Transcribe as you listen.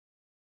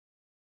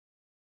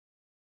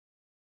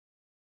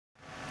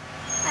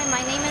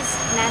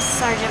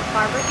Master Sergeant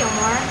Barbara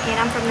Gilmore, and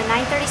I'm from the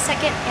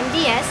 932nd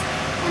MDS,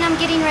 and I'm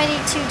getting ready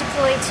to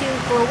deploy to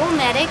Global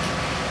Medic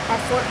at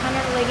Fort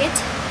Hunter Liggett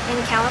in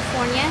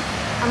California.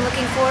 I'm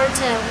looking forward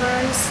to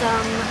learn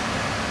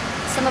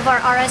some of our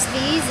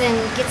RSVs and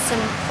get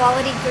some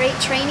quality, great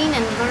training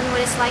and learn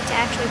what it's like to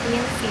actually be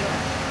in the field.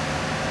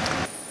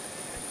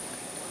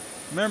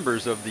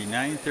 Members of the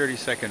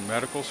 932nd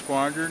Medical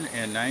Squadron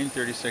and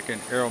 932nd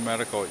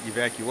Aeromedical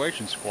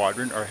Evacuation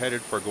Squadron are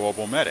headed for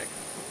Global Medic.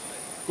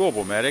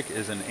 Global Medic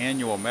is an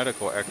annual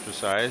medical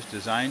exercise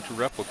designed to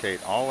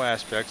replicate all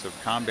aspects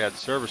of combat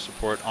service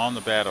support on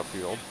the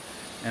battlefield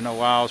and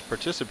allows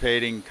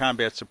participating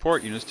combat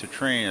support units to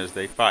train as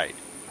they fight.